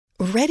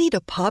Ready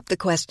to pop the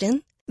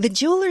question? The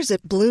jewelers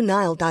at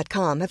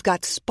BlueNile.com have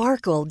got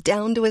sparkle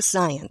down to a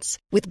science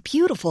with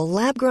beautiful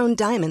lab-grown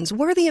diamonds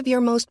worthy of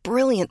your most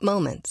brilliant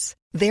moments.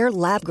 Their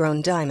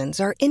lab-grown diamonds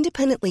are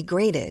independently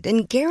graded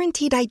and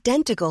guaranteed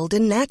identical to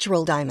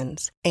natural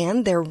diamonds,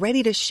 and they're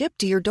ready to ship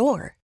to your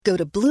door. Go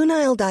to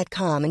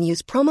BlueNile.com and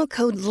use promo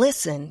code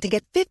LISTEN to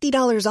get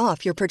 $50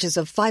 off your purchase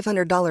of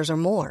 $500 or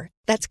more.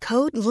 That's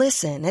code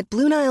LISTEN at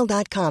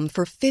BlueNile.com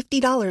for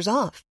 $50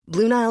 off.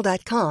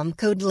 BlueNile.com,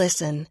 code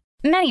LISTEN.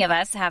 Many of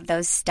us have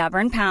those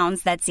stubborn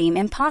pounds that seem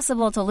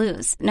impossible to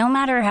lose, no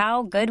matter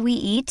how good we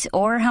eat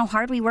or how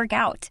hard we work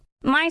out.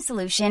 My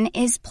solution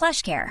is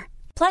PlushCare.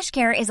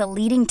 PlushCare is a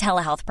leading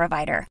telehealth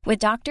provider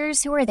with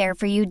doctors who are there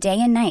for you day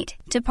and night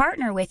to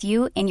partner with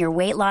you in your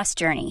weight loss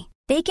journey.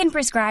 They can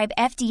prescribe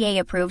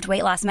FDA-approved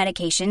weight loss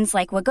medications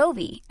like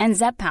Wegovy and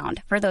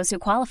Zepbound for those who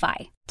qualify.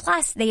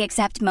 Plus, they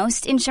accept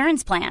most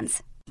insurance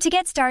plans. To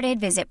get started,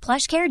 visit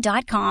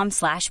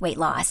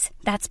plushcare.com/weightloss.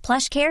 That's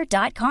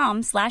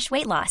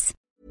plushcare.com/weightloss.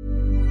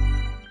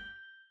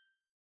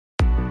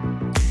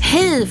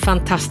 Hej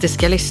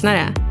fantastiska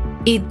lyssnare!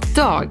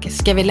 Idag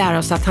ska vi lära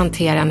oss att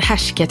hantera en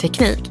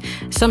härskarteknik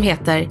som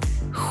heter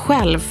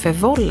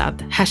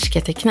självförvållad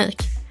härskarteknik.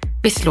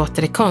 Visst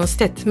låter det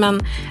konstigt,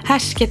 men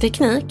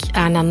härskarteknik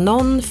är när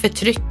någon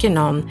förtrycker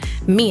någon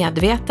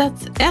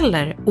medvetet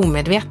eller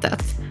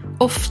omedvetet.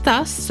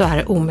 Oftast så är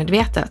det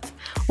omedvetet.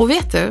 Och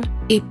vet du,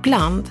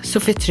 ibland så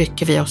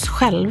förtrycker vi oss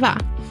själva.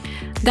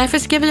 Därför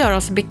ska vi göra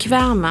oss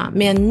bekväma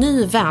med en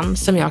ny vän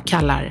som jag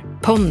kallar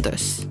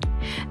Pondus.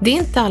 Det är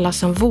inte alla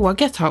som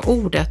vågar ta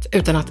ordet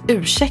utan att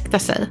ursäkta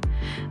sig.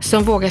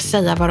 Som vågar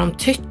säga vad de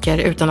tycker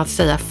utan att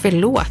säga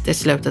förlåt i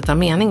slutet av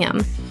meningen.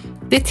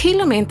 Det är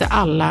till och med inte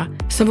alla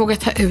som vågar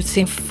ta ut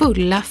sin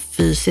fulla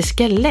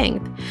fysiska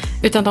längd,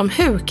 utan de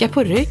hukar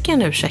på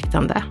ryggen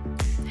ursäktande.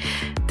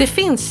 Det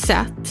finns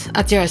sätt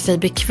att göra sig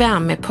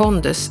bekväm med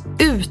pondus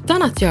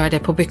utan att göra det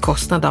på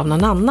bekostnad av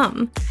någon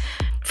annan.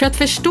 För att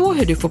förstå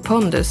hur du får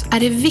pondus är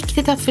det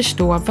viktigt att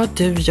förstå vad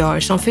du gör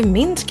som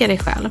förminskar dig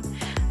själv.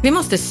 Vi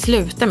måste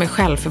sluta med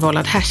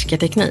självförvållad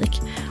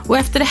härskarteknik. Och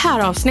efter det här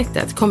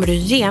avsnittet kommer du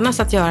genast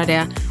att göra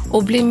det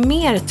och bli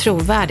mer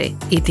trovärdig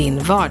i din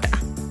vardag.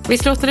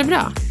 Visst låter det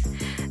bra?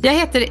 Jag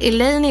heter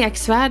Elaine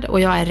Eksvärd och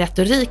jag är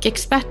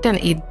retorikexperten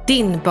i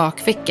din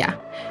bakficka.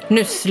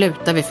 Nu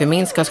slutar vi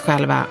förminska oss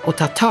själva och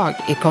ta tag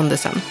i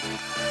pondusen.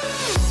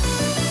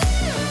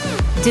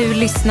 Du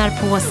lyssnar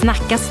på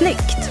Snacka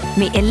snyggt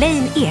med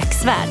Elaine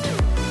Eksvärd,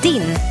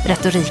 din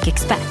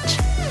retorikexpert.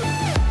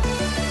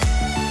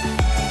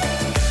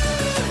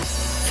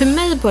 För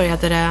mig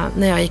började det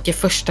när jag gick i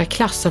första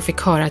klass och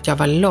fick höra att jag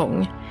var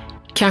lång.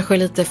 Kanske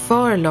lite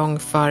för lång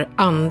för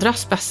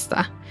andras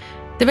bästa.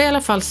 Det var i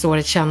alla fall så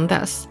det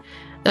kändes.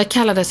 Jag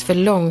kallades för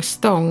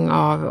långstång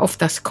av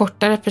oftast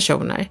kortare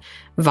personer.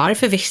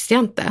 Varför visste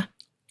jag inte.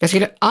 Jag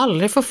skulle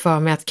aldrig få för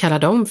mig att kalla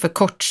dem för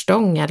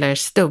kortstång eller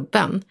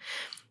stubben.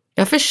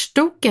 Jag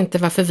förstod inte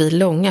varför vi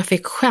långa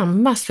fick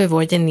skämmas för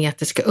vår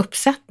genetiska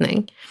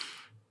uppsättning.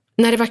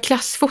 När det var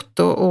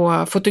klassfoto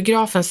och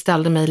fotografen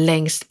ställde mig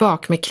längst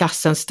bak med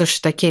klassens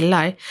största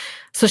killar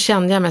så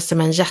kände jag mig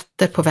som en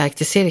jätte på väg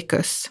till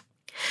cirkus.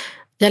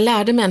 Jag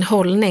lärde mig en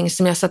hållning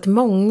som jag sett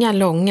många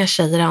långa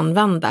tjejer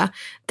använda,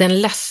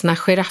 den ledsna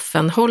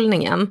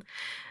giraffen-hållningen.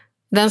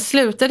 Den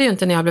slutade ju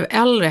inte när jag blev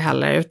äldre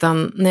heller,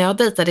 utan när jag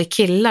dejtade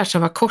killar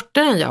som var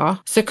kortare än jag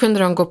så kunde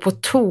de gå på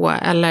tå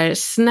eller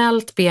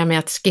snällt be mig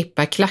att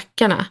skippa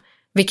klackarna,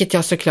 vilket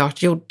jag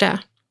såklart gjorde.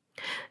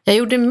 Jag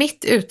gjorde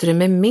mitt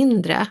utrymme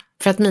mindre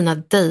för att mina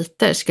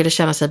dejter skulle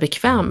känna sig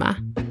bekväma.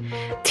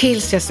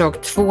 Tills jag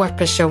såg 2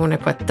 personer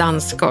på ett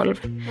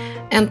dansgolv.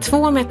 En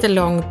 2 meter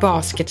lång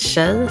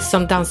baskettjej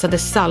som dansade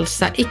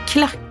salsa i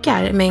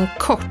klackar med en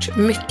kort,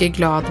 mycket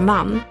glad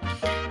man.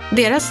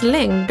 Deras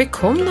längd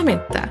bekom de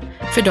inte,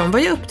 för de var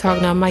ju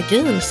upptagna av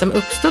magin som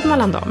uppstod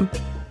mellan dem.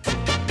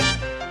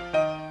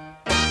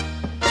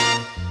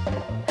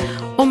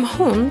 Om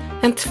hon,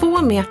 en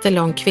 2 meter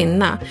lång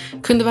kvinna,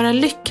 kunde vara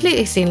lycklig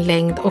i sin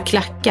längd och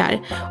klackar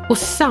och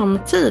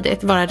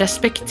samtidigt vara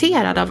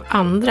respekterad av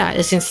andra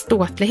i sin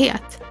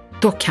ståtlighet,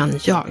 då kan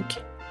jag.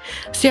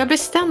 Så jag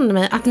bestämde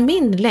mig att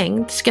min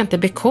längd ska inte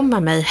bekomma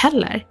mig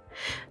heller.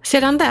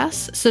 Sedan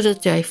dess så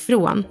ryter jag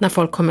ifrån när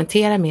folk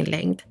kommenterar min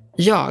längd.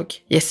 Jag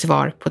ger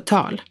svar på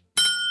tal.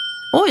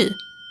 Oj,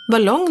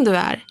 vad lång du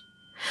är.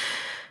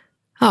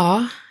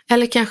 Ja,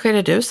 eller kanske är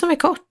det du som är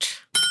kort.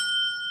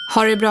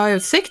 Har du bra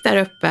utsikt där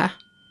uppe?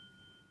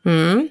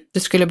 Du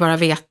skulle bara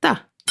veta.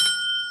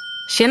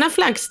 Tjena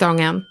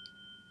flaggstången.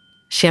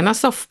 Tjena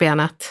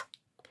soffbenet.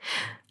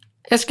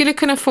 Jag skulle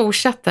kunna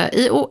fortsätta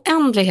i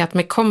oändlighet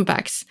med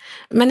comebacks,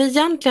 men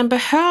egentligen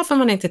behöver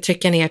man inte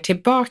trycka ner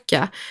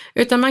tillbaka,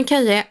 utan man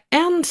kan ge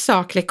en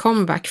saklig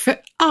comeback för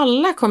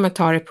alla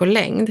kommentarer på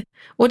längd,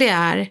 och det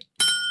är: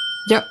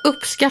 jag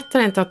uppskattar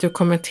inte att du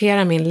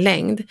kommenterar min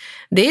längd.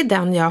 Det är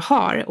den jag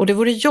har, och det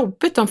vore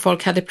jobbigt om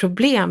folk hade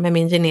problem med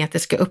min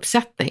genetiska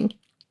uppsättning.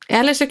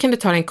 Eller så kan du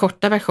ta den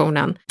korta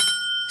versionen: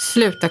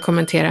 sluta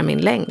kommentera min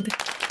längd.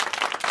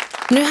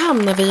 Nu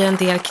hamnar vi ju en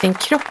del kring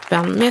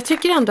kroppen, men jag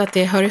tycker ändå att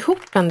det hör ihop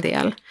en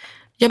del.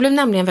 Jag blev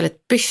nämligen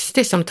väldigt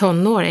bystig som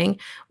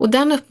tonåring och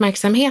den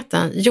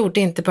uppmärksamheten gjorde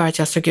inte bara att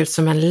jag såg ut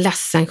som en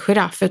ledsen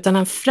giraff utan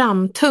en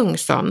framtung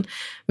sån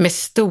med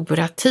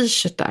stora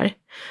t-shirtar.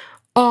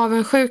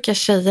 Avundsjuka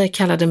tjejer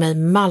kallade mig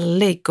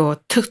mallig och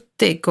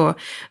tuttig och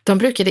de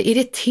brukade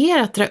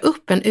irriterat dra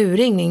upp en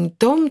urringning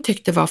de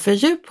tyckte var för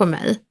djup på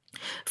mig.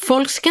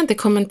 Folk ska inte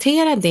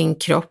kommentera din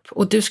kropp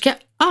och du ska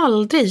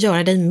aldrig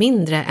göra dig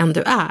mindre än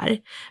du är.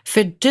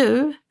 För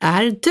du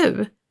är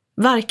du,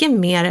 varken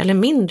mer eller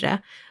mindre.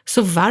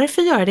 Så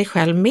varför göra dig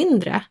själv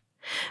mindre?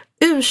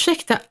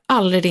 Ursäkta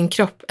aldrig din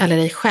kropp eller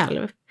dig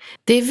själv.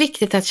 Det är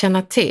viktigt att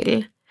känna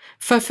till.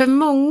 För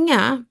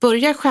många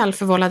börjar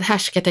självförvållad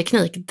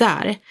härskarteknik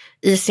där,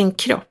 i sin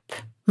kropp.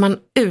 Man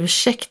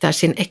ursäktar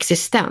sin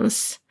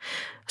existens.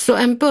 Så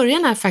en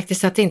början är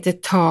faktiskt att inte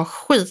ta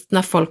skit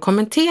när folk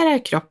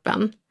kommenterar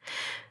kroppen.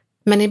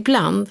 Men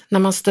ibland när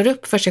man står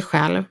upp för sig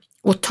själv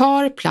och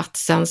tar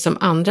platsen som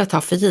andra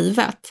tar för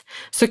givet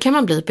så kan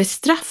man bli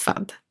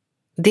bestraffad.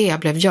 Det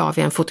blev jag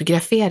vid en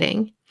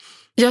fotografering.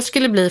 Jag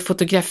skulle bli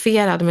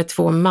fotograferad med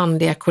 2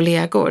 manliga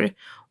kollegor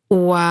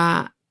och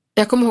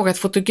jag kommer ihåg att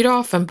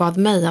fotografen bad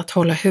mig att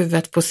hålla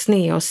huvudet på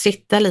sned och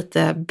sitta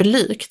lite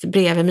blygt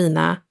bredvid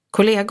mina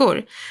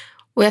kollegor.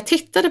 Och jag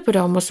tittade på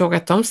dem och såg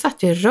att de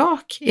satt ju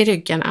rak i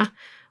ryggarna.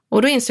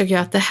 Och då insåg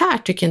jag att det här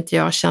tycker inte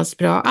jag känns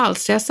bra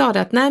alls. Så jag sa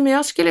det att nej, men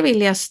jag skulle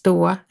vilja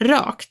stå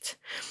rakt.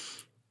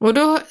 Och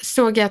då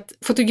såg jag att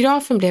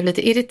fotografen blev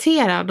lite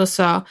irriterad och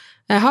sa,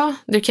 jaha,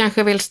 du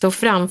kanske vill stå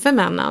framför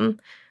männen,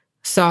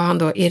 sa han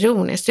då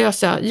ironiskt. Och jag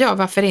sa, ja,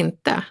 varför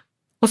inte?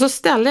 Och så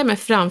ställde jag mig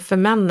framför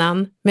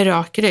männen med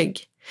rak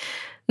rygg.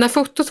 När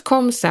fotot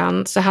kom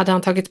sen så hade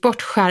han tagit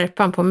bort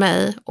skärpan på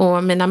mig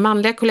och mina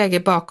manliga kollegor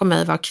bakom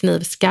mig var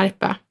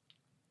knivskarpa.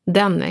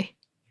 Denny.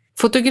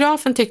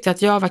 Fotografen tyckte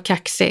att jag var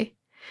kaxig,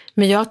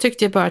 men jag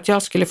tyckte bara att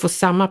jag skulle få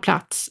samma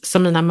plats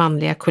som mina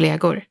manliga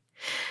kollegor.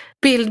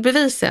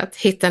 Bildbeviset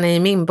hittar ni i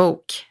min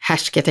bok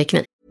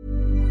Härskarteknik.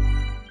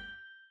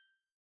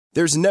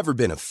 There's never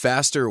been a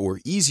faster or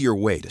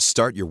easier way to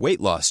start your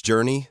weight loss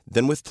journey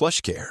than with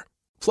PlushCare.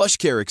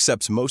 PlushCare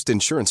accepts most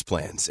insurance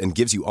plans and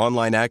gives you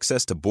online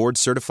access to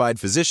board-certified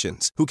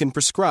physicians who can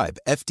prescribe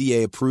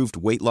FDA-approved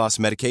weight loss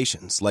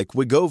medications like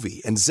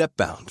Wegovy and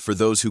Zepbound for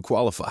those who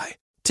qualify.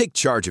 Take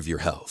charge of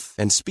your health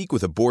and speak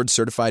with a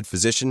board-certified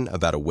physician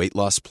about a weight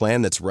loss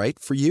plan that's right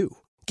for you.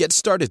 Get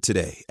started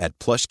today at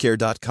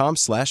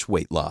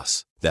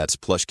plushcare.com/weightloss.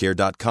 That's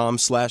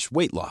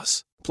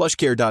plushcare.com/weightloss.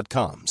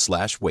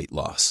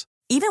 plushcare.com/weightloss.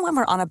 Even when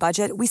we're on a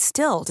budget, we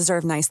still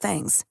deserve nice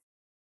things.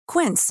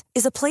 Quince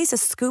is a place to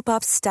scoop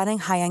up stunning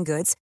high-end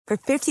goods for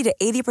 50 to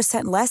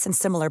 80% less than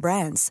similar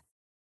brands.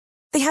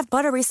 They have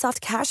buttery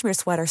soft cashmere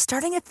sweaters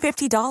starting at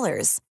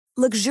 $50,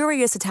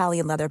 luxurious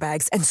Italian leather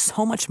bags, and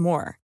so much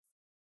more.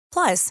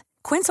 Plus,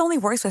 Quince only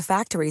works with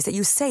factories that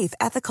use safe,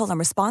 ethical, and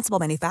responsible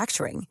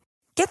manufacturing.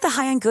 Get the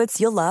high-end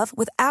goods you'll love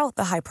without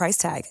the high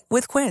price tag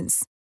with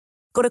Quince.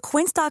 Go to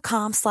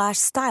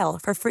quince.com/style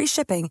for free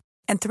shipping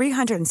and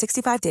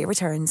 365-day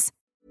returns.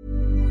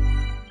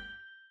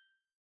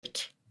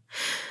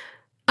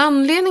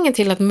 Anledningen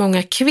till att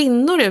många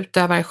kvinnor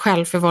utövar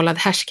självförvållad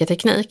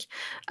härskarteknik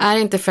är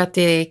inte för att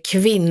det är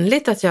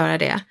kvinnligt att göra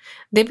det.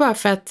 Det är bara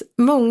för att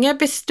många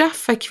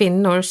bestraffar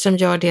kvinnor som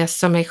gör det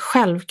som är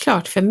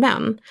självklart för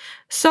män.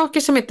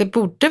 Saker som inte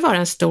borde vara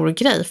en stor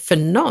grej för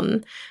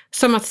någon,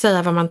 som att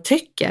säga vad man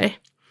tycker.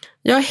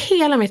 Jag har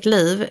hela mitt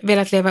liv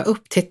velat leva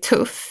upp till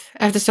tuff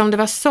eftersom det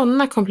var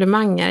sådana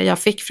komplimanger jag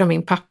fick från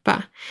min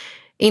pappa.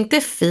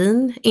 Inte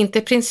fin,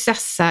 inte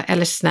prinsessa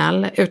eller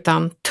snäll,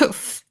 utan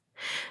tuff.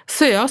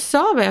 Så jag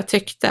sa vad jag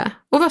tyckte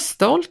och var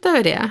stolt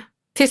över det.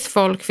 Tills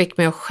folk fick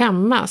mig att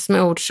skämmas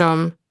med ord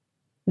som: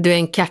 du är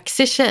en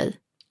kaxig tjej.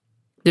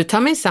 Du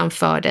tar minsann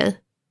för dig.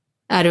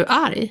 Är du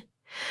arg?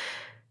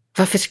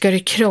 Varför ska du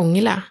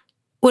krångla?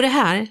 Och det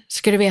här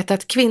ska du veta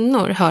att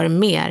kvinnor hör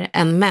mer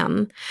än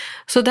män.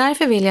 Så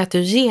därför vill jag att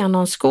du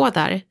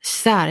genomskådar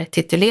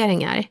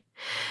särtituleringar.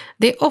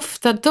 Det är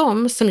ofta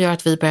de som gör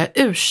att vi börjar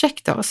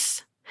ursäkta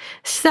oss.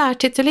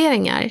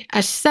 Särtituleringar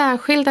är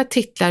särskilda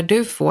titlar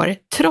du får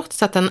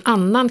trots att en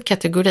annan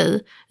kategori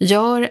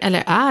gör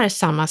eller är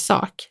samma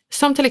sak,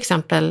 som till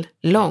exempel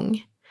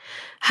lång.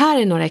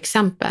 Här är några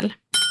exempel.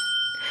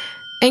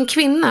 En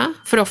kvinna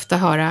får ofta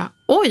höra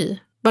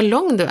oj, vad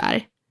lång du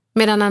är,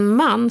 medan en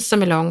man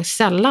som är lång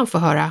sällan får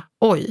höra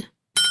oj.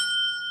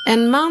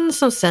 En man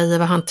som säger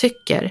vad han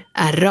tycker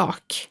är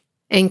rak.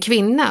 En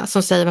kvinna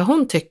som säger vad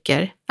hon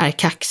tycker är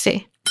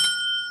kaxig.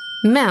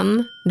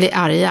 Män blir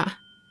arga.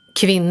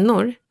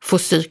 Kvinnor får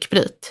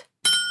psykbryt.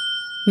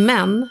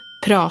 Män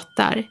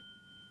pratar.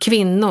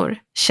 Kvinnor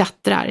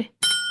tjattrar.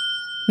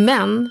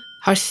 Män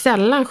har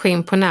sällan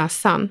skinn på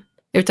näsan,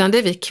 utan det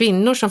är vi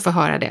kvinnor som får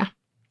höra det.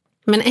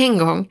 Men en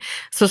gång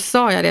så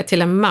sa jag det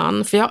till en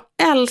man, för jag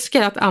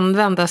älskar att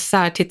använda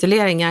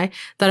särtituleringar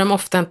där de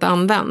ofta inte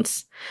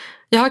används.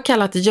 Jag har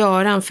kallat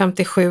Göran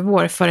 57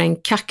 år för en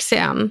kaxig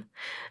en.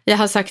 Jag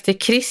har sagt till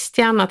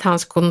Christian att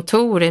hans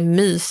kontor är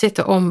mysigt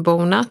och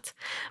ombonat.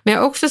 Men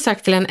jag har också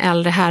sagt till en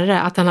äldre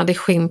herre att han hade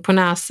skinn på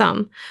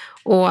näsan.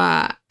 Och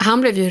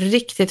han blev ju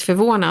riktigt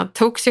förvånad,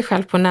 tog sig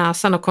själv på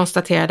näsan och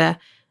konstaterade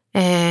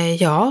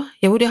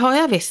jo det har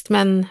jag visst,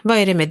 men vad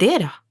är det med det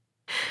då?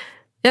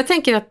 Jag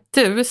tänker att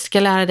du ska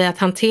lära dig att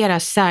hantera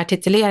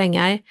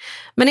särtituleringar.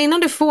 Men innan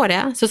du får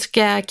det så ska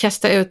jag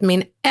kasta ut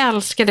min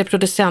älskade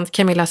producent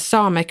Camilla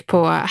Samek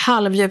på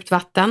halvdjupt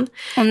vatten.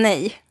 Åh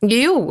nej.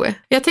 Jo,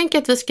 jag tänker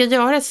att vi ska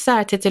göra ett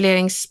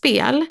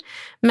särtituleringsspel.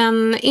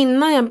 Men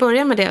innan jag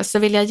börjar med det så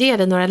vill jag ge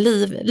dig några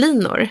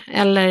livlinor.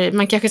 Eller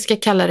man kanske ska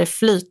kalla det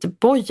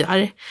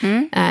flytbojar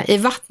i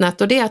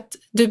vattnet. Och det är att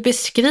du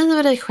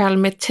beskriver dig själv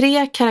med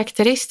 3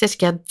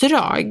 karaktäristiska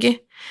drag.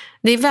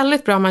 Det är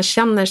väldigt bra om man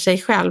känner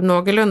sig själv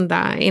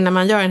någorlunda innan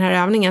man gör den här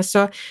övningen.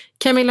 Så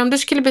Camilla, om du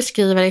skulle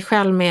beskriva dig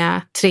själv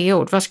med 3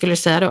 ord, vad skulle du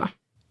säga då?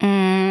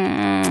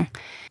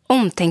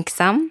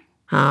 Omtänksam.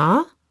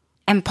 Ja.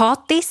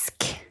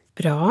 Empatisk.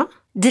 Bra.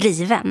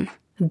 Driven.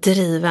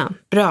 Driven,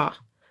 bra.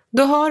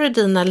 Då har du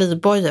dina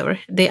livbojor.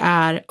 Det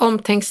är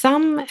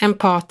omtänksam,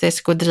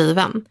 empatisk och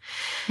driven.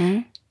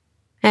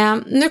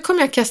 Nu kommer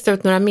jag kasta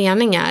ut några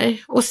meningar.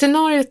 Och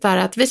scenariot är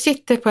att vi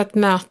sitter på ett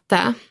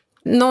möte.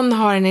 Någon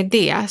har en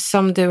idé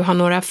som du har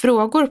några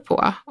frågor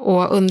på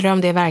och undrar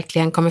om det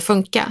verkligen kommer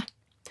funka.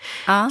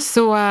 Ja.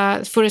 Så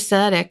får du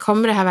säga det,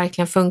 kommer det här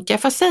verkligen funka?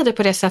 Får jag säga det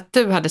på det sätt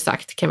du hade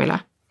sagt, Camilla?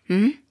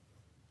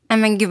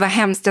 Men gud vad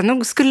hemskt,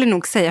 jag skulle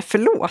nog säga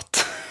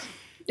förlåt.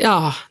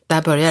 Ja,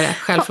 där börjar det.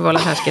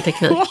 Självförvållad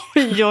härskarteknik.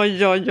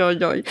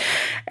 Oj.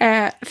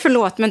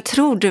 Förlåt, men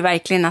tror du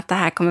verkligen att det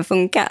här kommer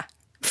funka?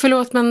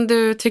 Förlåt, men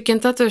du tycker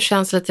inte att du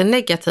känns lite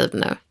negativ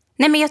nu?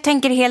 Nej, men jag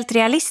tänker helt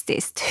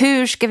realistiskt.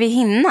 Hur ska vi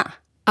hinna?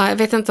 Ja, jag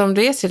vet inte om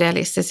du är så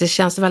realistisk. Det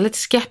känns väldigt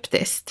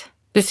skeptiskt.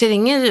 Du ser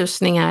inga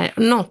ljusningar,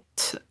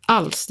 något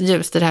alls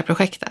ljust i det här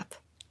projektet.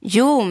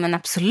 Jo, men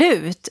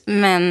absolut.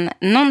 Men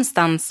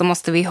någonstans så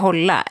måste vi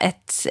hålla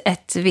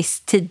ett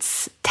visst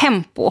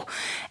tidstempo.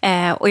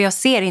 Och jag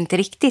ser inte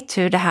riktigt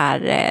hur det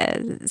här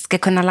ska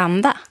kunna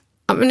landa.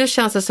 Ja, men nu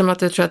känns det som att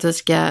du tror att vi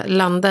ska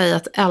landa i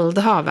ett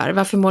eldhav här.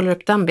 Varför målar du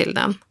upp den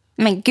bilden?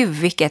 Men gud,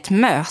 vilket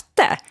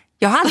möte!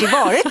 Jag har aldrig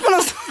varit på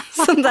något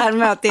sånt där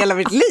möte i hela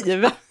mitt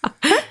liv.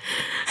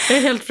 Det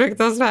är helt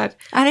fruktansvärt.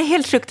 Ja, det är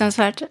helt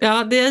fruktansvärt.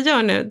 Ja, det jag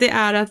gör nu, det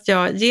är att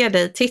jag ger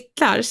dig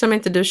titlar som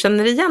inte du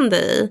känner igen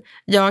dig i.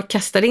 Jag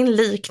kastar in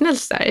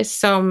liknelser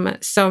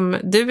som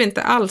du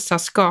inte alls har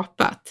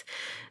skapat.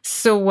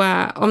 Så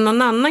om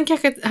någon annan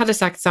kanske hade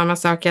sagt samma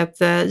sak, att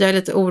jag är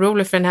lite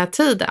orolig för den här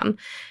tiden,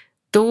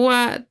 då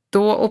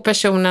och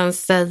personen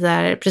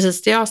säger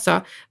precis det jag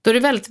sa, då är det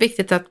väldigt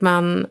viktigt att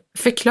man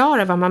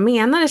förklarar vad man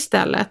menar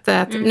istället.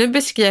 Att nu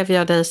beskrev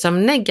jag dig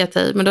som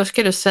negativ, men då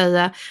ska du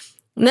säga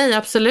nej,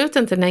 absolut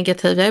inte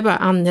negativ, jag är bara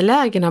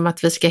angelägen om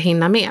att vi ska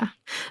hinna med.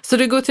 Så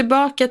du går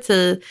tillbaka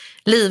till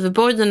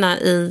livbojorna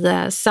i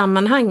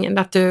sammanhangen,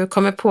 att du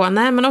kommer på,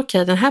 nej men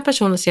okej, den här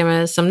personen ser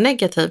mig som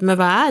negativ, men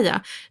vad är jag?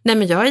 Nej,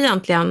 men jag är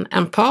egentligen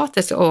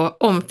empatisk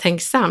och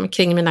omtänksam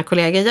kring mina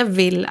kollegor, jag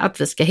vill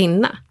att vi ska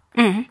hinna.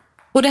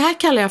 Och det här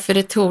kallar jag för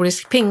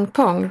retorisk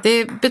pingpong.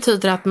 Det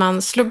betyder att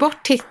man slår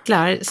bort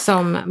titlar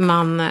som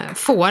man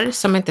får,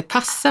 som inte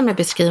passar med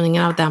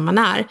beskrivningen av den man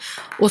är.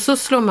 Och så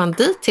slår man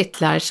dit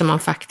titlar som man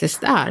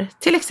faktiskt är.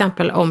 Till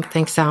exempel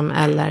omtänksam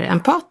eller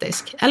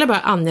empatisk. Eller bara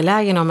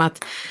angelägen om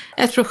att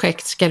ett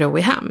projekt ska ro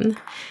i hamn.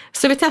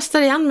 Så vi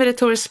testar igen med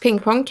retorisk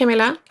pingpong,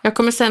 Camilla. Jag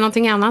kommer säga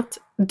någonting annat.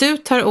 Du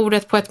tar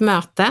ordet på ett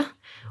möte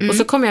och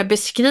så kommer jag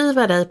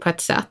beskriva dig på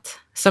ett sätt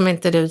som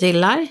inte du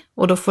gillar,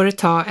 och då får du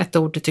ta ett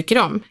ord du tycker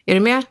om. Är du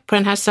med på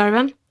den här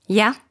serven?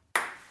 Ja.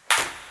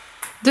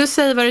 Du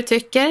säger vad du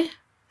tycker.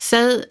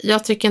 Säg,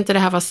 jag tycker inte det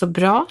här var så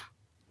bra.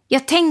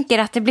 Jag tänker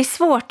att det blir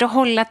svårt att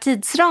hålla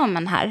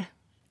tidsramen här.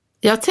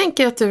 Jag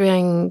tänker att du är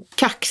en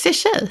kaxig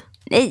tjej.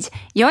 Nej,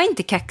 jag är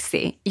inte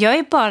kaxig. Jag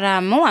är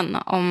bara mån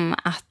om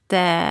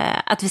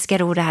att vi ska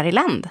ro det här i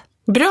land.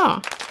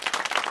 Bra.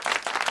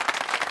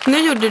 Nu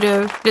gjorde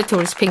du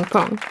retorisk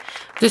pingpong.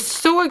 Du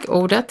såg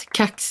ordet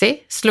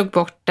kaxig, slog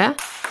bort det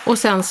och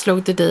sen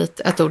slog du dit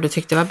ett ord du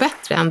tyckte var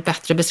bättre, en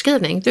bättre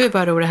beskrivning. Du är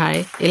bara ro det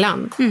här i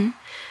land.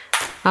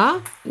 Ja,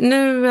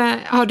 nu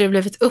har du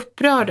blivit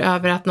upprörd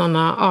över att någon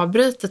har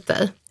avbrutit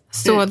dig.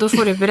 Så då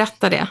får du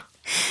berätta det.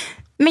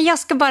 Men jag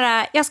ska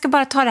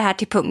bara ta det här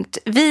till punkt.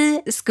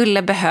 Vi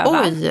skulle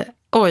behöva...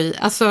 Oj,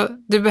 alltså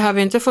du behöver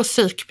ju inte få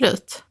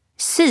psykbryt.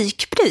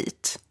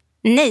 Psykbryt?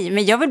 Nej,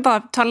 men jag vill bara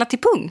tala till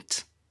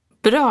punkt.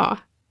 Bra.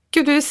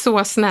 Gud, du är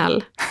så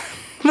snäll.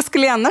 Vad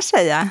skulle jag annars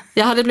säga?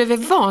 Jag hade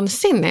blivit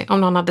vansinnig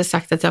om någon hade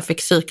sagt att jag fick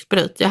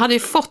psykbryt. Jag hade ju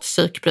fått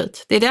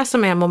psykbryt. Det är det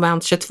som är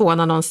moment 22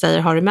 när någon säger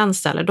har du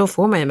mens eller? Då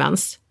får man ju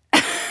mens.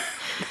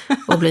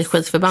 Och blir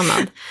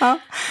skitförbannad. Ja.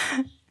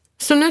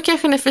 Så nu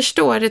kanske ni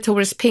förstår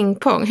retorisk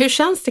pingpong. Hur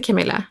känns det,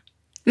 Camilla?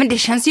 Men det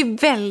känns ju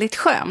väldigt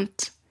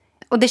skönt.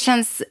 Och det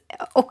känns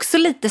också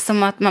lite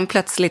som att man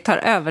plötsligt har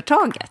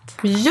övertaget.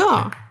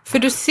 Ja, för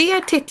du ser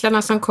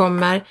titlarna som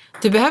kommer.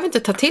 Du behöver inte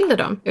ta till dig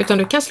dem, utan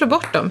du kan slå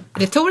bort dem.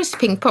 Retorisk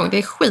pingpong, det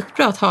är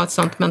skitbra att ha ett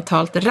sånt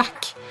mentalt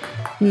rack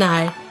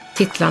när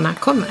titlarna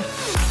kommer.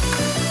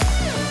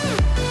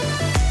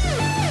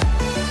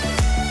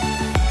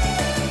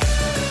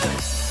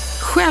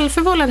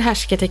 Självförvållad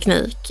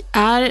härskarteknik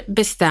är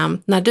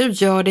bestämt när du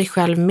gör dig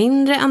själv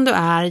mindre än du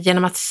är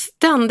genom att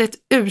ständigt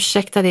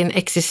ursäkta din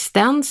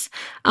existens,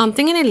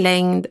 antingen i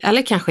längd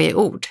eller kanske i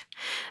ord.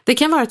 Det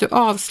kan vara att du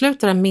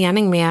avslutar en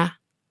mening med,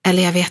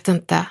 eller jag vet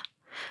inte,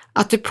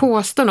 att du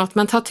påstår något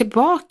men tar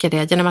tillbaka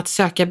det genom att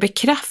söka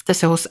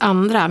bekräftelse hos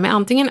andra med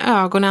antingen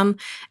ögonen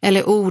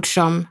eller ord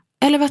som,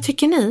 eller vad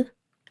tycker ni?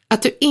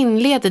 Att du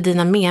inleder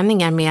dina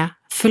meningar med,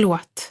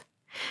 förlåt.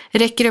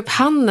 Räcker upp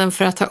handen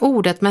för att ta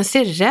ordet men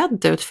ser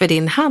rädd ut för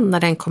din hand när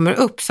den kommer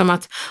upp, som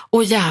att,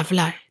 åh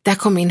jävlar, där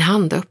kom min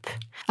hand upp.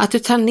 Att du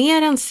tar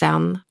ner den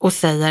sen och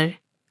säger,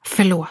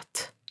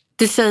 förlåt.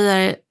 Du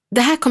säger,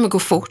 det här kommer gå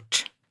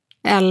fort.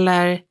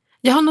 Eller,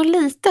 jag har något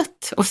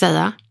litet att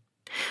säga.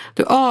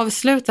 Du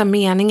avslutar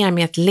meningar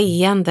med ett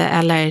leende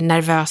eller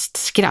nervöst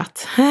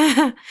skratt.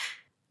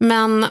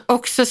 Men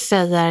också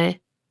säger,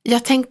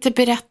 jag tänkte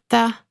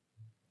berätta.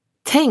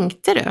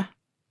 Tänkte du?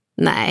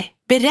 Nej,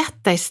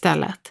 berätta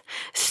istället.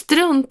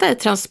 Strunta i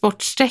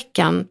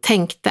transportsträckan,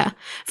 tänkte.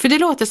 För det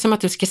låter som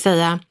att du ska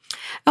säga,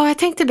 ja, jag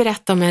tänkte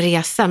berätta om en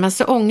resa men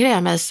så ångrar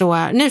jag mig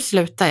så nu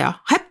slutar jag.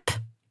 Hepp!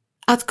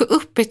 Att gå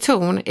upp i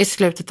ton i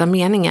slutet av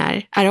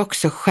meningar är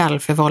också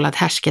självförvållad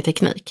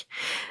härskarteknik.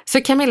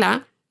 Så Camilla,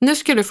 nu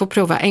ska du få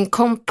prova en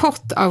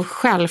kompott av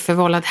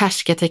självförvållad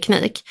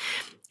härskarteknik.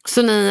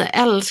 Så ni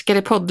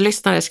älskade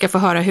poddlyssnare ska få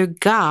höra hur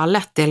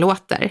galet det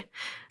låter.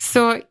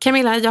 Så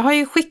Camilla, jag har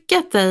ju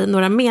skickat dig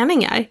några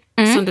meningar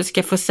som du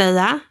ska få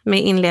säga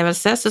med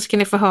inlevelse, så ska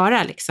ni få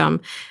höra liksom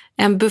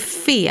en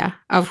buffé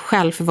av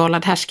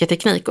självförvållad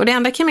härskarteknik. Och det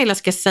enda Camilla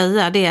ska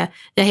säga det är,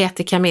 jag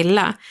heter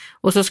Camilla.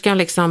 Och så ska hon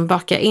liksom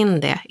baka in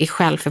det i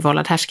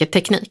självförvållad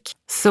härskarteknik.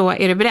 Så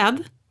är du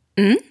beredd?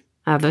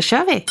 Ja, då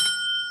kör vi.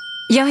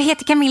 Jag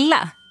heter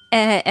Camilla.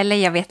 Eller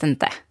jag vet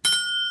inte.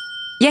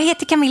 Jag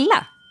heter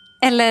Camilla.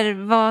 Eller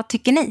vad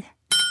tycker ni?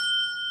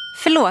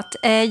 Förlåt,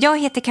 jag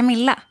heter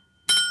Camilla.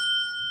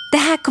 Det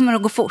här kommer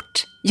att gå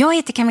fort. Jag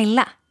heter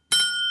Camilla.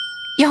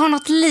 Jag har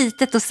något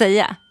litet att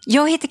säga.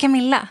 Jag heter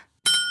Camilla.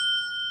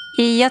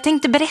 Jag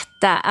tänkte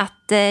berätta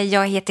att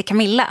jag heter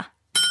Camilla.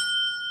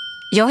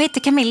 Jag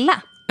heter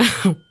Camilla.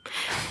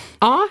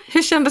 Ja,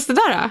 hur kändes det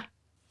där då?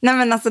 Nej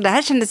men alltså det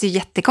här kändes ju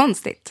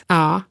jättekonstigt.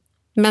 Ja,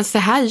 men så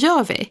här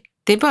gör vi.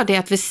 Det är bara det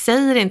att vi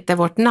säger inte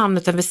vårt namn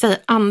utan vi säger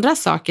andra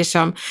saker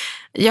som,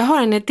 jag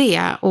har en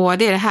idé och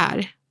det är det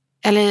här.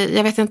 Eller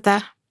jag vet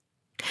inte.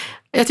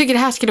 Jag tycker det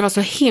här skulle vara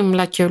så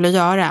himla kul att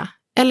göra.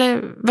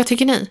 Eller vad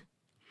tycker ni?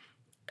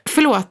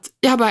 Förlåt,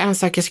 jag har bara en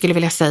sak jag skulle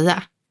vilja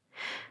säga.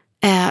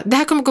 Det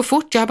här kommer gå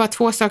fort, jag har bara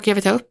 2 saker jag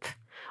vill ta upp.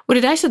 Och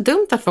det där är så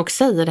dumt att folk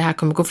säger det här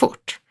kommer gå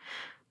fort.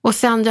 Och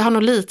sen, jag har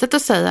nog litet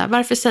att säga.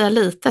 Varför säga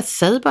litet?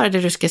 Säg bara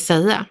det du ska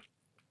säga.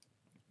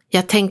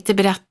 Jag tänkte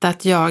berätta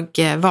att jag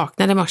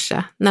vaknade i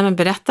morse. Nej men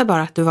berätta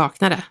bara att du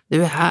vaknade.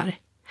 Du är här.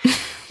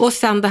 Och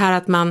sen det här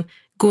att man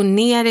går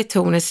ner i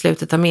ton i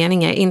slutet av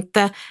meningen.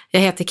 Inte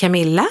jag heter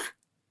Camilla,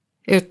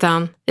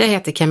 utan jag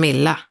heter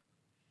Camilla.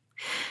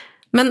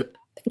 Men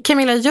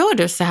Camilla, gör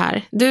du så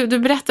här? Du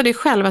berättade ju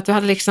själv att du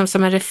hade liksom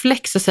som en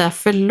reflex att säga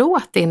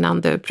förlåt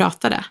innan du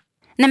pratade.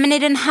 Nej men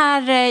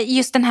i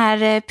just den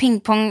här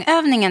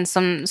pingpongövningen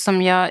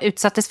som jag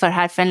utsattes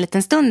för en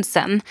liten stund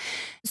sedan,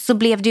 så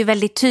blev det ju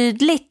väldigt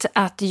tydligt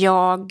att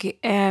jag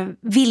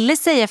ville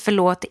säga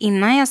förlåt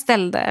innan jag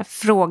ställde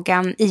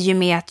frågan, i och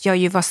med att jag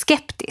ju var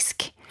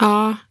skeptisk.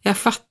 Ja, jag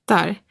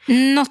fattar.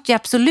 Något jag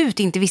absolut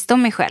inte visste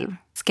om mig själv,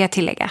 ska jag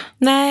tillägga.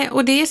 Nej,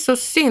 och det är så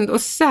synd.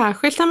 Och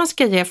särskilt när man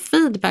ska ge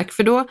feedback.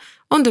 För då,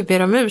 om du ber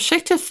om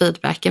ursäkt för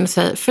feedbacken och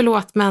säger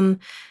förlåt men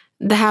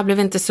det här blev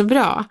inte så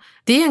bra.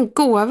 Det är en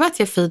gåva att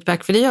ge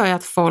feedback, för det gör ju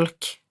att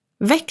folk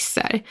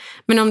växer.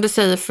 Men om du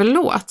säger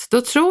förlåt,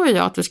 då tror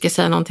jag att du ska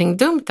säga någonting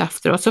dumt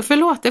efteråt. Så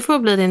förlåt, det får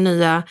bli din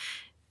nya...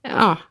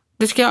 Ja,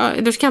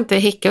 du ska inte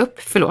hicka upp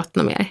förlåt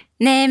något mer.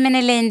 Nej, men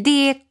Elaine,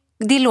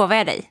 det lovar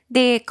jag dig.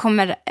 Det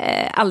kommer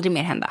aldrig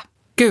mer hända.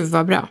 Gud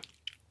vad bra.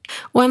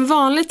 Och en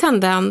vanlig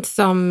tendens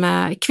som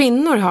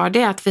kvinnor har,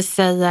 det är att vi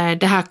säger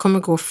det här kommer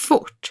gå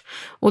fort.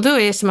 Och då är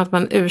det som att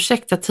man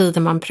ursäktar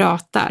tiden man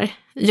pratar.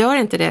 Gör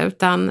inte det,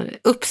 utan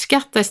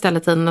uppskatta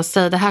istället tiden och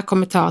säg det här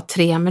kommer ta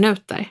 3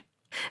 minuter.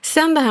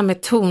 Sen det här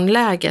med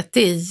tonläget,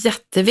 det är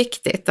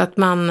jätteviktigt att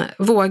man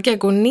vågar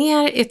gå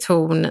ner i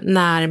ton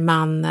när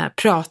man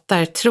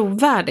pratar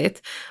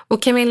trovärdigt.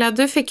 Och Camilla,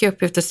 du fick ju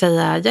uppgift att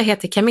säga jag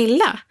heter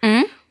Camilla.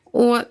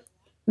 Och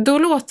då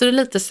låter det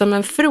lite som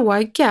en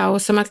fråga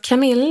och som att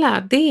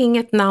Camilla, det är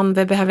inget namn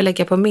vi behöver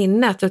lägga på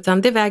minnet,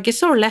 utan det väger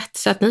så lätt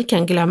så att ni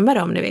kan glömma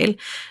det om ni vill.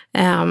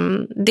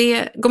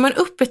 Går man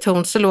upp i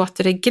ton så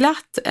låter det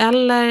glatt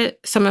eller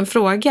som en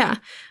fråga.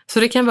 Så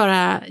det kan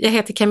vara, jag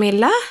heter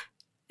Camilla,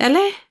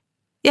 eller?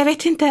 Jag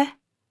vet inte.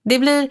 Det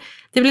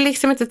blir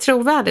liksom inte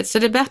trovärdigt, så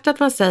det är bättre att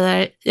man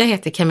säger, jag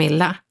heter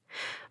Camilla.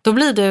 Då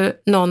blir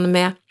du någon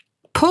med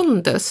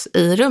pondus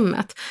i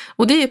rummet.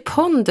 Och det är ju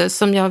pondus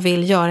som jag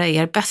vill göra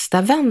er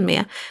bästa vän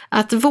med.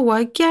 Att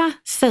våga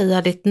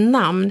säga ditt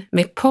namn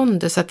med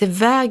pondus, att det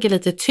väger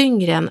lite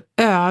tyngre än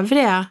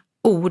övriga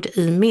ord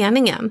i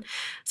meningen.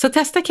 Så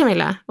testa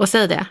Camilla och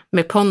säg det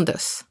med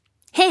pondus.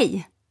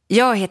 Hej,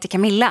 jag heter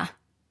Camilla.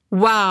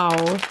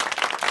 Wow!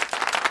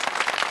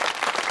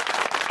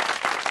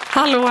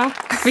 Hallå,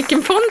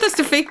 vilken pondus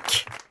du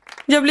fick!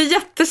 Jag blir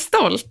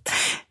jättestolt.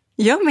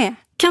 Jag med.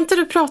 Kan inte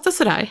du prata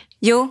sådär?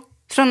 Jo,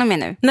 från och med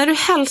nu. När du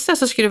hälsar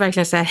så ska du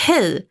verkligen säga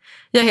hej,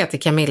 jag heter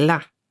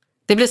Camilla.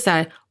 Det blir så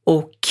här,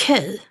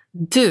 okej,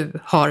 du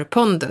har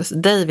pondus,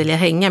 dig vill jag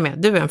hänga med.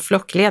 Du är en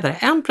flockledare.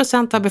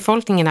 1% av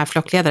befolkningen är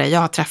flockledare, jag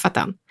har träffat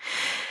den.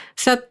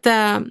 Så att,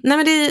 nej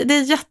men det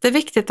är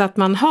jätteviktigt att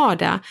man har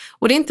det.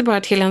 Och det är inte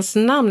bara till ens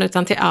namn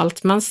utan till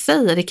allt man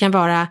säger. Det kan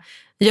vara,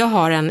 jag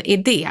har en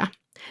idé.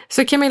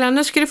 Så Camilla,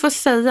 nu ska du få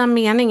säga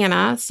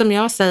meningarna som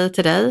jag säger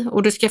till dig.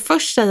 Och du ska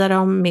först säga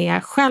dem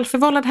med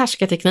självförvållad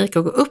härskarteknik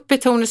och gå upp i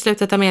ton i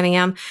slutet av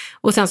meningen.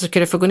 Och sen så ska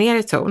du få gå ner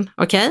i ton,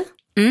 okej?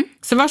 Mm.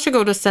 Så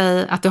varsågod och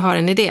säg att du har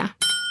en idé.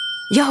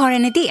 Jag har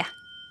en idé.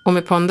 Och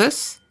med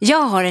pondus?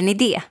 Jag har en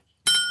idé.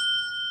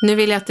 Nu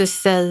vill jag att du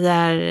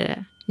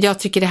säger, jag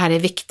tycker det här är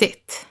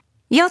viktigt.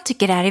 Jag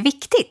tycker det här är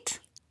viktigt.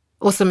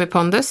 Och så med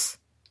pondus?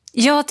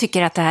 Jag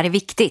tycker att det här är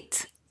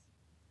viktigt.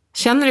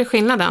 Känner du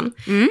skillnaden?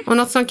 Mm. Och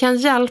något som kan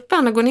hjälpa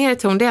en att gå ner i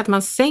ton, det är att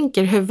man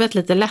sänker huvudet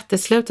lite lätt i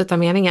slutet av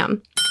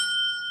meningen.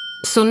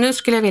 Så nu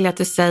skulle jag vilja att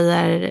du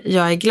säger,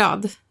 jag är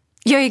glad.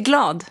 Jag är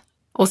glad.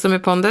 Och så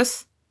med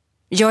pondus?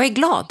 Jag är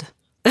glad.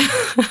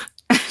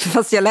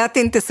 Fast jag lät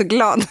inte så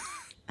glad.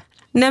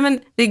 Nej men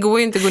det går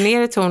ju inte att gå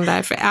ner i ton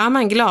där, för är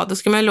man glad då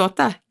ska man ju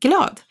låta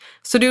glad.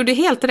 Så du gjorde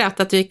helt rätt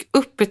att du gick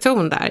upp i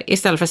ton där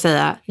istället för att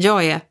säga,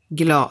 jag är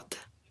glad.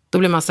 Då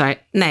blir man så här,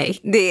 nej.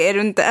 Det är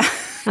du inte.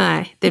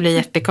 Nej, det blir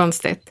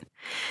jättekonstigt.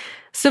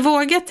 Så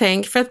våga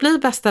tänk, för att bli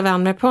bästa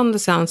vän med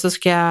pondusen så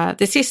ska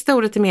det sista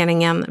ordet i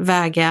meningen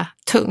väga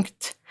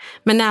tungt.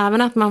 Men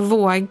även att man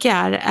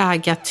vågar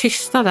äga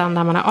tystnaden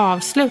när man har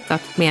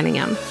avslutat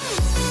meningen.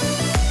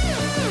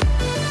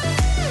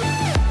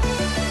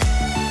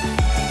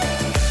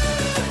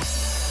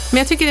 Men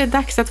jag tycker det är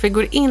dags att vi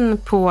går in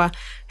på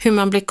hur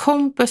man blir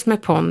kompis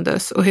med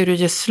pondus och hur du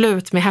gör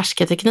slut med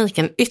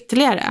härskartekniken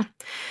ytterligare.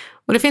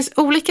 Och det finns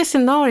olika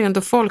scenarion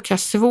då folk har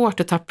svårt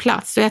att ta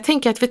plats. Och jag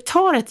tänker att vi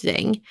tar ett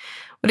gäng.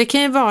 Och det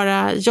kan ju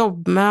vara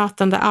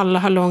jobbmöten där alla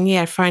har lång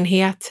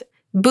erfarenhet.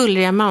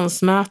 Bullriga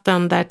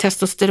mansmöten där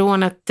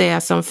testosteronet är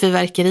som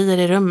fyrverkerier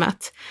i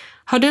rummet.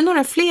 Har du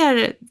några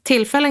fler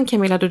tillfällen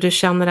Camilla då du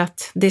känner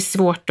att det är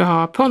svårt att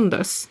ha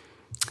pondus?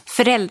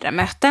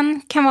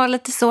 Föräldramöten kan vara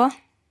lite så.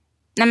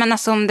 Nej, men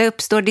alltså om det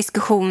uppstår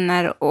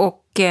diskussioner och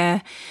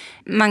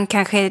man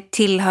kanske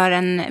tillhör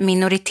en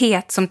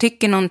minoritet som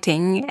tycker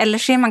någonting, eller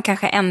så är man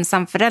kanske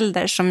ensam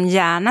förälder som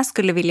gärna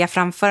skulle vilja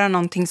framföra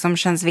någonting som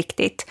känns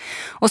viktigt.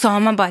 Och så har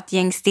man bara ett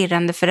gäng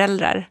stirrande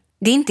föräldrar.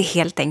 Det är inte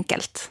helt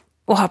enkelt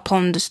att ha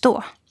pondus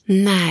då.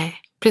 Nej,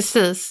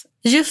 precis.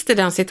 Just i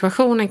den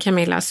situationen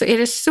Camilla så är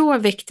det så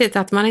viktigt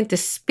att man inte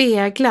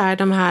speglar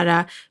de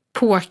här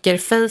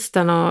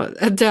pokerfejsten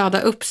och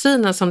döda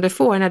uppsynen som du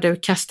får när du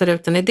kastar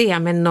ut en idé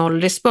med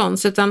 0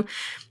 respons, utan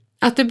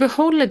att du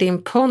behåller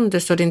din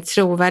pondus och din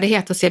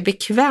trovärdighet och ser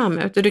bekväm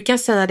ut. Och du kan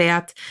säga det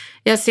att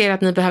jag ser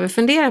att ni behöver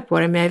fundera på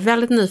det, men jag är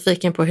väldigt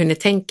nyfiken på hur ni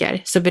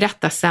tänker, så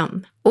berätta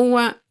sen. Och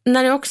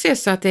när det också är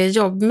så att det är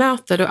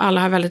jobbmöte och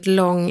alla har väldigt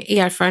lång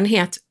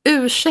erfarenhet,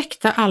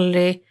 ursäkta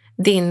aldrig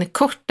din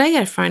korta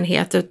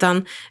erfarenhet,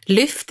 utan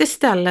lyft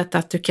istället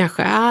att du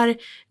kanske är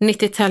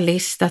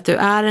 90-talist, att du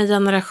är en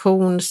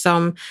generation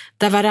som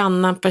där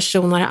varannan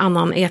person har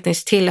annan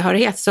etnisk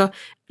tillhörighet. Så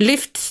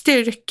lyft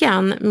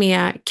styrkan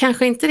med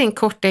kanske inte din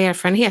korta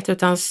erfarenhet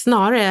utan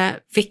snarare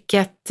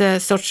vilket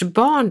sorts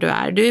barn du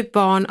är. Du är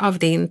barn av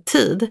din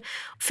tid.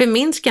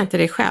 Förminska inte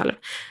dig själv.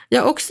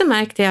 Jag har också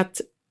märkt det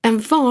att en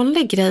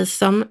vanlig grej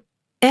som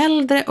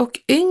äldre och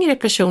yngre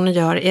personer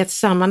gör i ett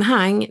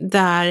sammanhang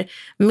där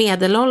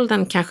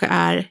medelåldern kanske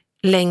är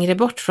längre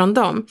bort från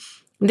dem,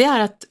 det är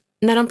att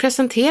när de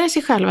presenterar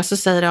sig själva så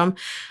säger de,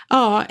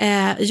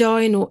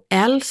 jag är nog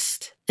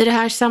äldst i det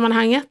här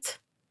sammanhanget.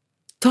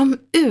 De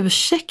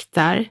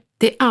ursäktar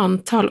det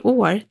antal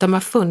år de har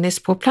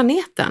funnits på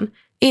planeten.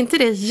 Är inte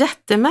det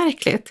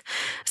jättemärkligt?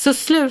 Så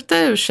sluta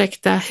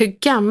ursäkta hur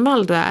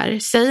gammal du är.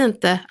 Säg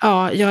inte,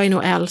 jag är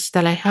nog äldst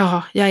eller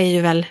jag är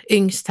ju väl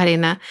yngst här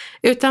inne.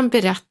 Utan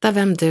berätta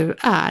vem du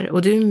är,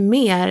 och du är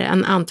mer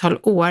än antal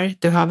år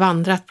du har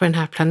vandrat på den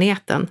här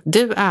planeten.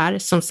 Du är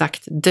som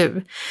sagt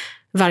du.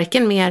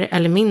 Varken mer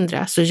eller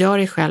mindre, så gör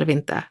dig själv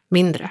inte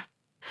mindre.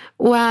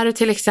 Och är du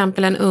till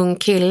exempel en ung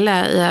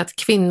kille i ett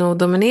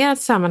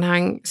kvinnodominerat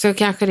sammanhang så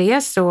kanske det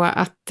är så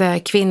att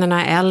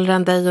kvinnorna är äldre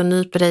än dig och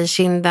nyper dig i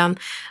kinden.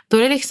 Då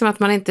är det liksom att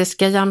man inte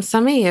ska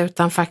jamsa med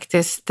utan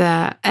faktiskt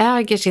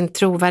äger sin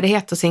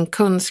trovärdighet och sin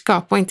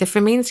kunskap och inte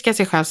förminska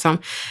sig själv som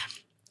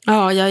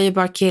jag är ju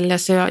bara kille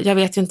så jag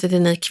vet ju inte det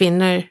ni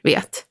kvinnor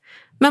vet.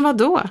 Men vad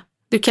då?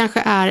 Du kanske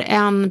är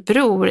en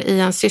bror i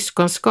en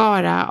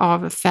syskonskara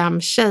av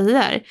 5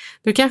 tjejer.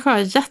 Du kanske har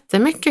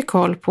jättemycket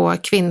koll på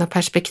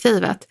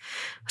kvinnoperspektivet.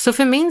 Så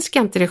förminska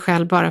inte dig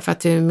själv bara för att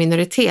du är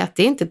minoritet.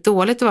 Det är inte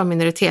dåligt att vara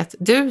minoritet.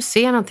 Du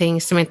ser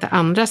någonting som inte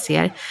andra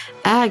ser.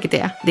 Äg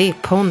det. Det är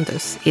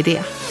pondus i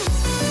det.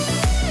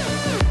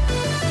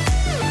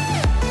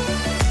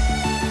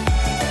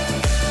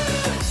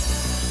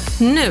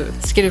 Nu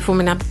ska du få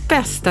mina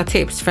bästa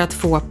tips för att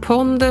få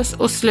pondus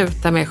och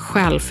sluta med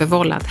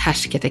självförvållad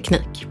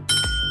härsketeknik.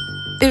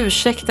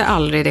 Ursäkta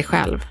aldrig dig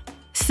själv.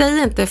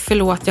 Säg inte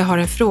förlåt jag har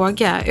en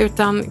fråga,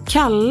 utan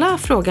kalla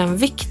frågan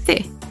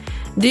viktig.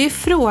 Det är ju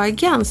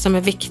frågan som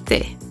är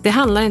viktig. Det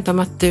handlar inte om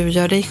att du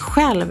gör dig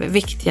själv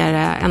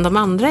viktigare än de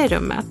andra i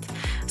rummet.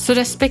 Så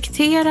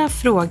respektera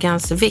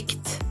frågans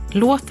vikt.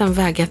 Låt den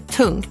väga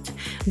tungt,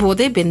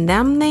 både i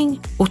benämning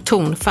och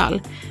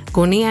tonfall.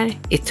 Gå ner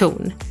i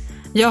ton.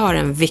 Jag har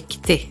en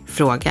viktig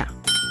fråga.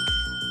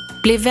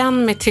 Bli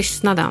vän med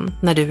tystnaden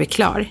när du är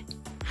klar.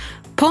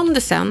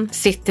 Pondusen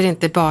sitter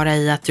inte bara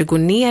i att du går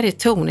ner i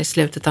ton i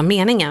slutet av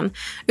meningen,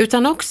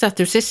 utan också att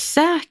du ser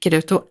säker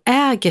ut och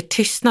äger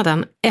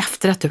tystnaden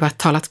efter att du har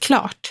talat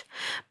klart.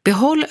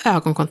 Behåll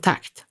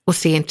ögonkontakt och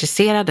se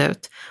intresserad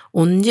ut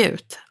och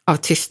njut av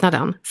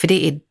tystnaden, för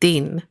det är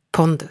din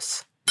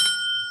pondus.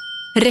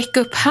 Räck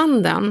upp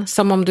handen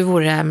som om du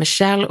vore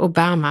Michelle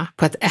Obama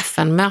på ett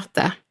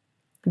FN-möte.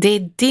 Det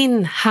är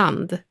din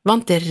hand. Var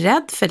inte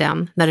rädd för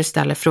den när du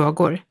ställer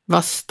frågor.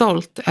 Var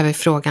stolt över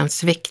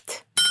frågans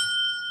vikt.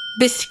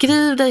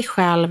 Beskriv dig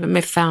själv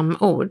med 5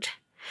 ord.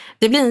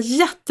 Det blir en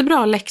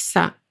jättebra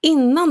läxa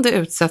innan du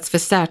utsätts för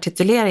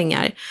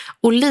särtituleringar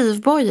och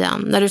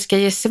livbojan när du ska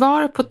ge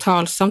svar på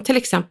tal som till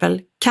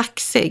exempel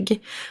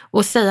kaxig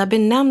och säga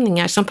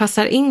benämningar som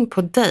passar in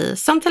på dig,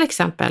 som till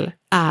exempel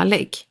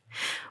ärlig.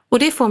 Och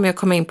det får mig att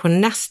komma in på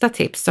nästa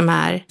tips som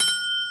är: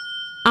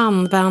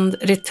 använd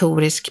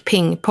retorisk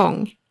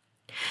pingpong.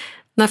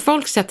 När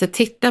folk sätter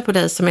titlar på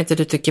dig som inte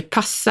du tycker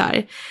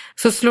passar,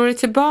 så slår du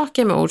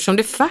tillbaka med ord som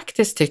du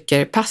faktiskt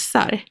tycker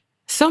passar.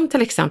 Som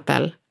till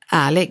exempel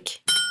ärlig.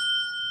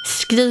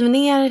 Skriv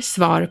ner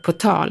svar på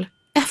tal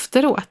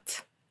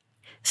efteråt.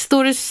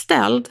 Står du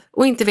ställd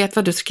och inte vet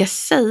vad du ska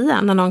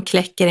säga när någon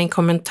kläcker en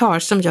kommentar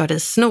som gör dig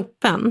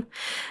snopen,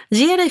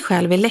 ge dig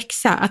själv i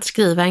läxa att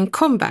skriva en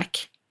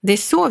comeback. Det är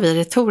så vi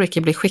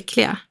retoriker blir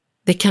skickliga.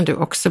 Det kan du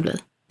också bli.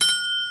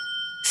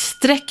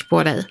 Sträck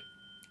på dig.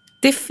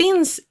 Det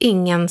finns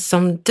ingen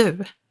som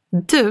du.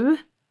 Du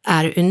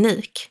är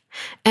unik.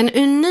 En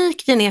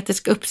unik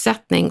genetisk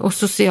uppsättning och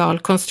social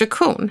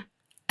konstruktion.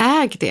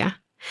 Äg det.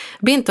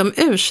 Be inte om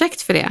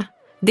ursäkt för det.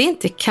 Det är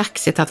inte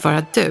kaxigt att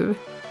vara du.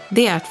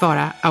 Det är att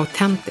vara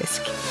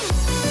autentisk.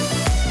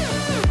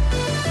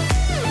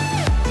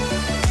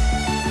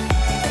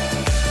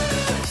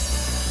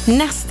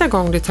 Nästa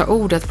gång du tar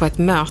ordet på ett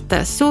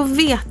möte så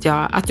vet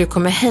jag att du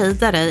kommer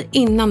hejda dig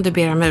innan du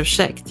ber om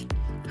ursäkt.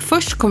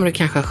 Först kommer du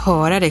kanske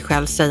höra dig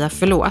själv säga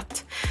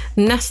förlåt.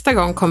 Nästa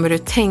gång kommer du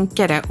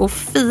tänka det och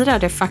fira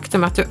det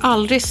faktum att du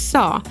aldrig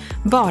sa,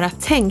 bara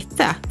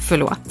tänkte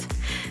förlåt.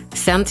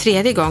 Sen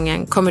 3:e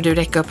gången kommer du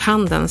räcka upp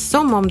handen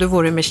som om du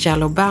vore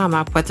Michelle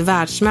Obama på ett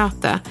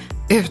världsmöte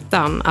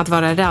utan att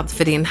vara rädd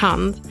för din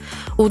hand.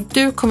 Och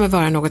du kommer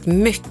vara något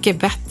mycket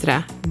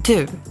bättre.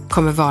 Du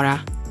kommer vara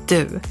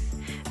du.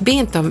 Be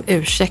inte om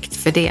ursäkt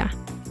för det.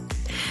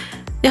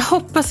 Jag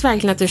hoppas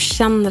verkligen att du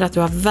känner att du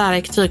har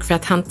verktyg för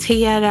att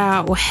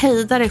hantera och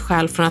hejda dig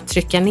själv från att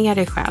trycka ner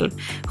dig själv.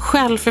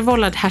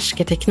 Självförvållad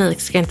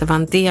härskarteknik ska inte vara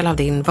en del av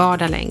din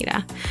vardag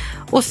längre.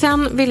 Och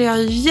sen vill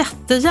jag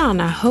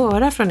jättegärna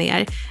höra från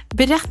er.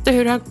 Berätta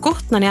hur det har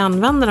gått när ni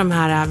använder de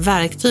här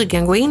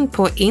verktygen. Gå in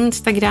på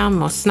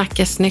Instagram och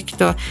snacka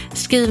snyggt och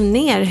skriv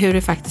ner hur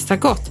det faktiskt har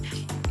gått.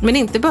 Men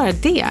inte bara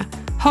det.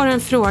 Har du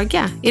en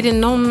fråga? Är det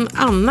någon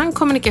annan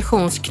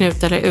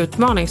kommunikationsknut eller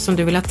utmaning som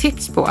du vill ha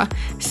tips på?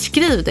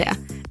 Skriv det.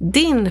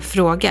 Din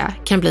fråga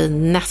kan bli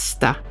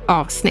nästa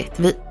avsnitt.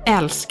 Vi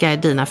älskar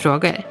dina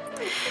frågor.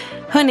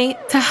 Hörni,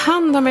 ta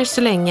hand om er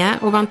så länge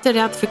och var inte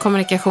rädd för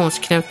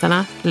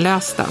kommunikationsknutarna.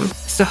 Lös dem,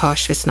 så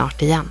hörs vi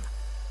snart igen.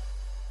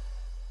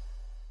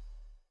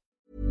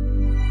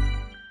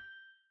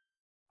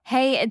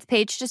 Hey, it's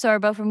Paige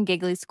DeSorbo from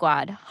Giggly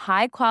Squad.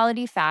 High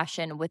quality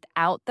fashion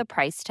without the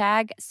price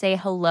tag. Say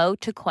hello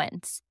to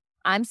Quince.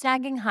 I'm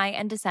snagging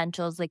high-end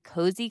essentials like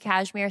cozy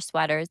cashmere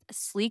sweaters,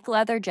 sleek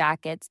leather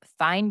jackets,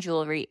 fine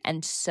jewelry,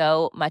 and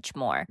so much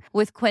more.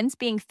 With Quince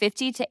being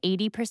 50 to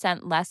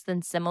 80% less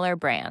than similar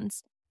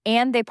brands.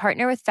 And they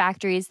partner with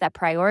factories that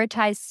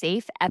prioritize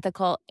safe,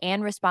 ethical,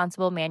 and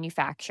responsible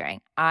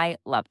manufacturing. I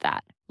love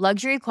that.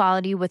 Luxury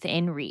quality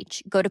within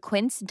reach. Go to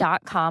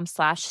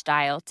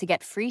quince.com/style to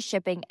get free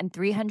shipping and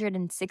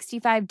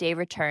 365-day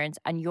returns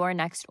on your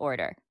next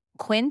order.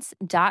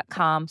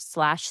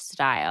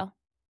 Quince.com/style.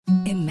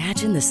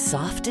 Imagine the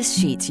softest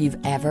sheets you've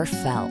ever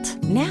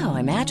felt. Now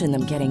imagine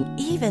them getting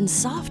even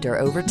softer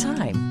over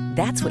time.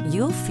 That's what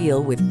you'll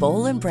feel with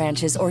Boll &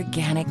 Branch's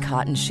organic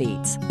cotton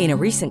sheets. In a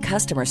recent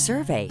customer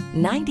survey,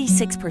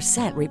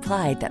 96%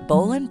 replied that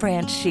Boll &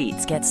 Branch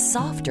sheets get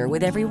softer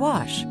with every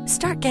wash.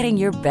 Start getting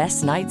your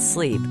best night's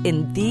sleep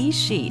in these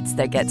sheets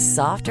that get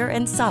softer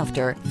and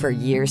softer for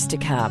years to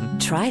come.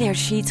 Try their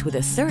sheets with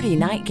a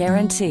 30-night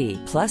guarantee.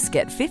 Plus,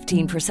 get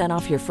 15%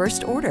 off your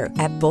first order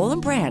at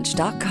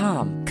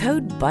bollandbranch.com.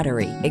 Code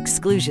BUTTERY.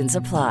 Exclusions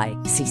apply.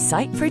 See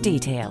site for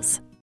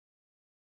details.